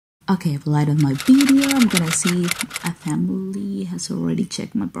Okay, I've light on my video. I'm gonna see if a family has already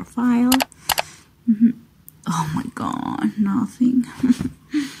checked my profile. Oh my god, nothing.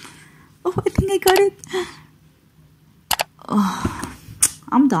 Oh, I think I got it. Oh,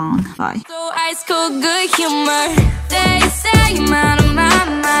 I'm done. Bye. So ice cold good humor. They say I'm out of my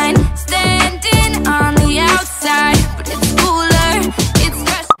mind. Standing on the outside, but it's cooler. It's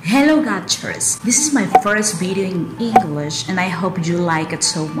fresh. Hello Gutchers, this is my first video in English and I hope you like it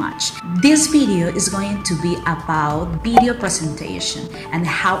so much. This video is going to be about video presentation and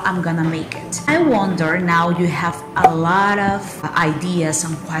how I'm gonna make it. I wonder now you have a lot of ideas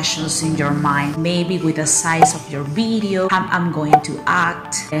and questions in your mind, maybe with the size of your video, how I'm going to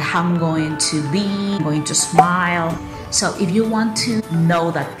act, how I'm going to be, I'm going to smile. So if you want to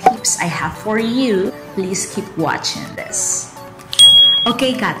know the tips I have for you, please keep watching this.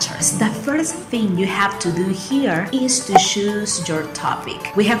 Okay, Gutchers, the first thing you have to do here is to choose your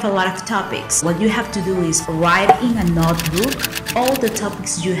topic. We have a lot of topics. What you have to do is write in a notebook all the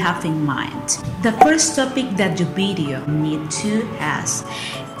topics you have in mind. The first topic that your video needs to have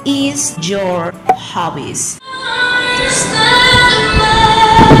is your hobbies.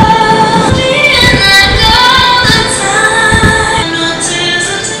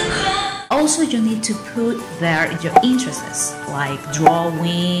 Also, you need to put there your interests, like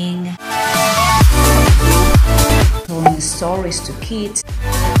drawing, telling stories to kids.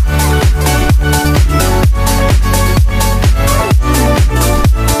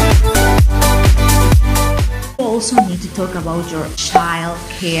 You also need to talk about your child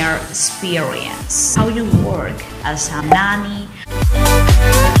care experience, how you work as a nanny,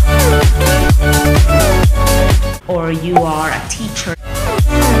 or you are a teacher.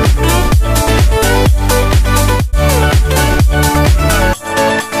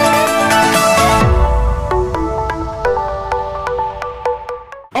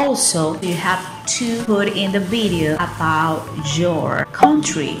 Also, you have to put in the video about your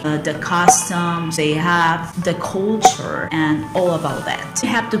country, the customs they have, the culture, and all about that. You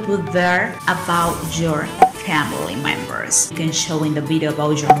have to put there about your family members. You can show in the video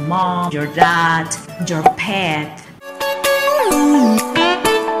about your mom, your dad, your pet.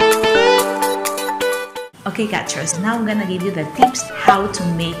 Okay, Gutchers, now I'm gonna give you the tips how to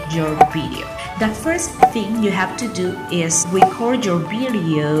make your video. The first thing you have to do is record your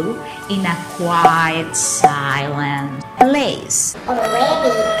video in a quiet, silent place.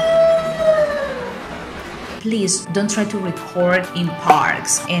 Please don't try to record in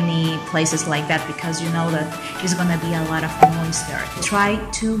parks, any places like that, because you know that there's gonna be a lot of noise there. Try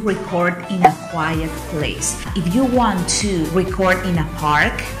to record in a quiet place. If you want to record in a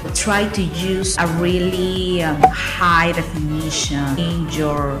park, try to use a really high definition in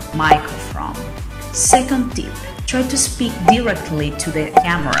your microphone. Second tip, try to speak directly to the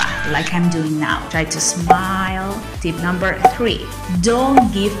camera like I'm doing now. Try to smile. Tip number 3, don't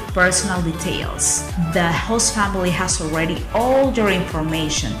give personal details. The host family has already all your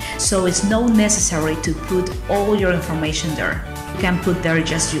information, so it's not necessary to put all your information there. You can put there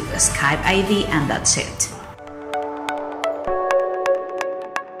just your Skype ID and that's it.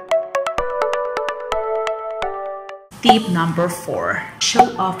 Tip number 4,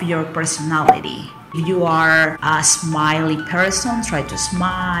 show off your personality. If you are a smiley person, try to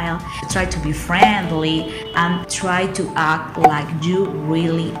smile, try to be friendly, and try to act like you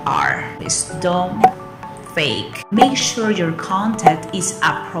really are. Please don't fake. Make sure your content is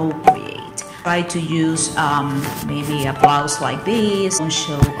appropriate. Try to use maybe a blouse like this. Don't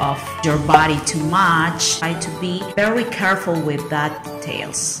show off your body too much. Try to be very careful with that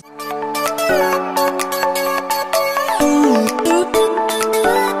details.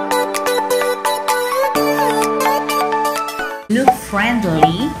 Look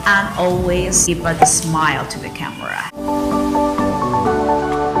friendly and always give a smile to the camera.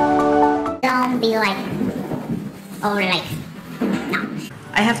 Don't be like, no.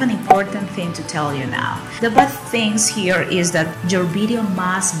 I have an important thing to tell you now. The bad things here is that your video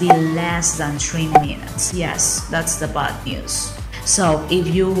must be less than 3 minutes. Yes, that's the bad news. So if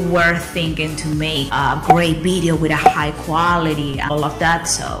you were thinking to make a great video with a high quality and all of that,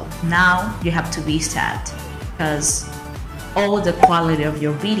 so now you have to be sad because all the quality of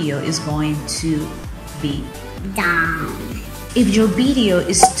your video is going to be Down. If your video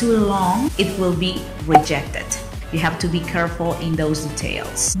is too long, it will be rejected. You have to be careful in those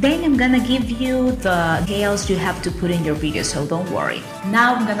details. Then I'm gonna give you the details you have to put in your video, so don't worry.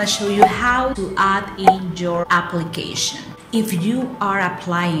 Now I'm gonna show you how to add in your application. If you are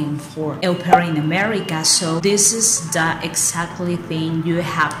applying for au pair in America, so this is the exactly thing you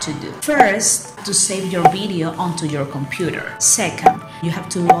have to do. First, to save your video onto your computer. Second, You have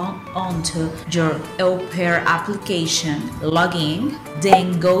to log on to your au pair application, log in,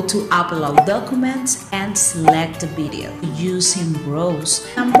 then go to upload documents and select the video using browse.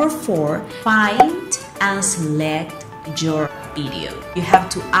 Number 4, find and select your video. You have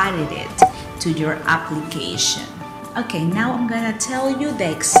to edit it to your application. Okay, now I'm gonna tell you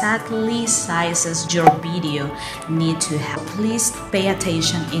the exactly sizes your video need to have. Please pay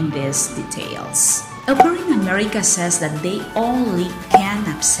attention in these details. Operating America says that they only can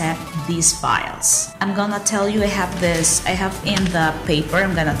accept these files. I'm gonna tell you, I have in the paper,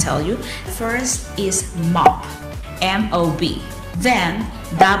 I'm gonna tell you. First is MOB, M-O-B, then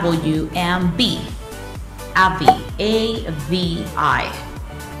WMB, AVI, A-V-I,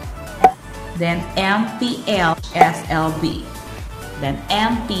 then MPL, FLB, then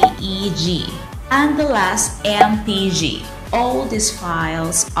MPEG, and the last MPG. All these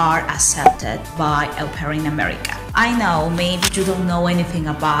files are accepted by Au Pair in America. I know maybe you don't know anything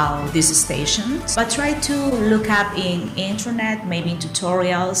about these stations, but try to look up in internet, maybe in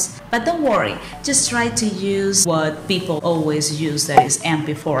tutorials. But don't worry, just try to use what people always use, that is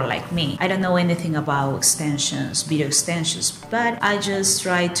MP4 like me. I don't know anything about extensions, video extensions, but I just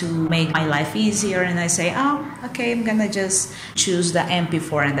try to make my life easier and I say, oh, okay, I'm gonna just choose the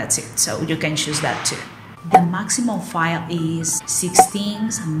MP4 and that's it. So you can choose that too. The maximum file is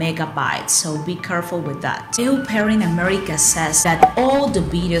 16 megabytes, so be careful with that. Au Pair in America says that all the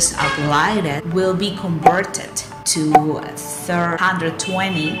videos uploaded will be converted to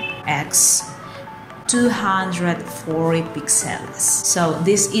 320x 240 pixels. So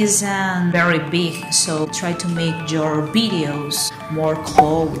this isn't very big, so try to make your videos more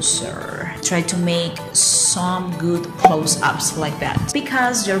closer. Try to make some good close-ups like that,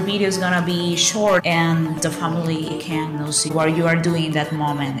 because your video is gonna be short and the family can see what you are doing in that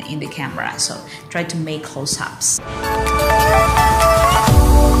moment in the camera. So try to make close-ups.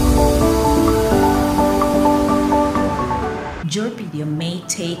 Your video may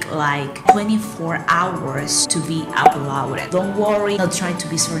take like 24 hours to be uploaded. Don't worry, don't try to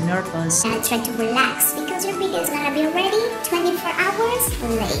be so nervous. And try to relax because your video is gonna be ready 24 hours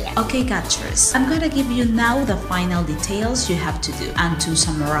later. Okay, Gutchers, I'm gonna give you now the final details you have to do. And to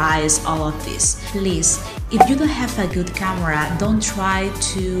summarize all of this, please, if you don't have a good camera, don't try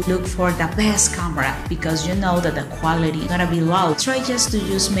to look for the best camera because you know that the quality is gonna be low. Try just to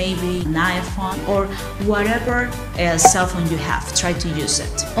use maybe an iPhone or whatever cell phone you have. Try to use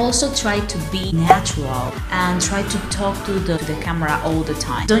it. Also try to be natural and try to talk to the camera all the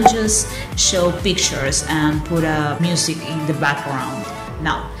time. Don't just show pictures and put music in the background.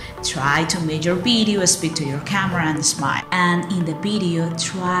 No. Try to make your video, speak to your camera and smile. And in the video,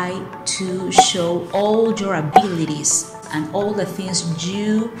 try to show all your abilities and all the things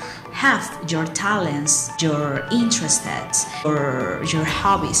you have, your talents, your interests, or your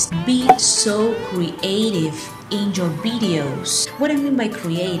hobbies. Be so creative in your videos. What I mean by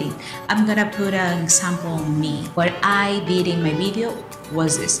creative, I'm gonna put an example on me. What I did in my video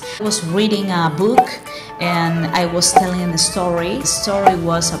was this. I was reading a book and I was telling a story. The story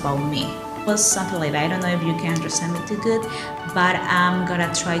was about me. It was something like that. I don't know if you can understand me too good, but I'm gonna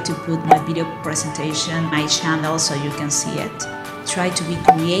try to put my video presentation, my channel, so you can see it. Try to be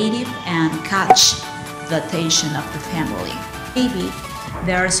creative and catch the attention of the family. Maybe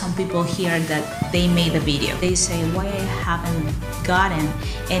there are some people here that they made a video. They say, why I haven't gotten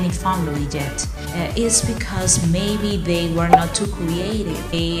any family yet? It's because maybe they were not too creative.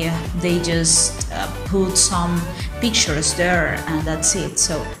 They just put some pictures there and that's it.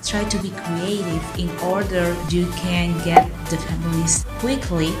 So try to be creative in order you can get the families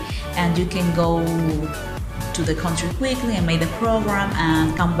quickly and you can go to the country quickly and make the program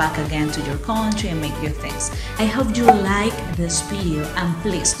and come back again to your country and make your things. I hope you like this video and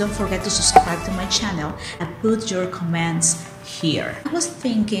please don't forget to subscribe to my channel and put your comments here. I was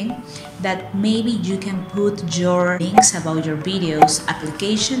thinking that maybe you can put your links about your videos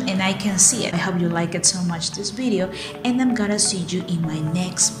application and I can see it. I hope you like it so much, this video, and I'm gonna see you in my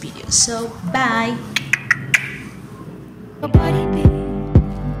next video. So bye!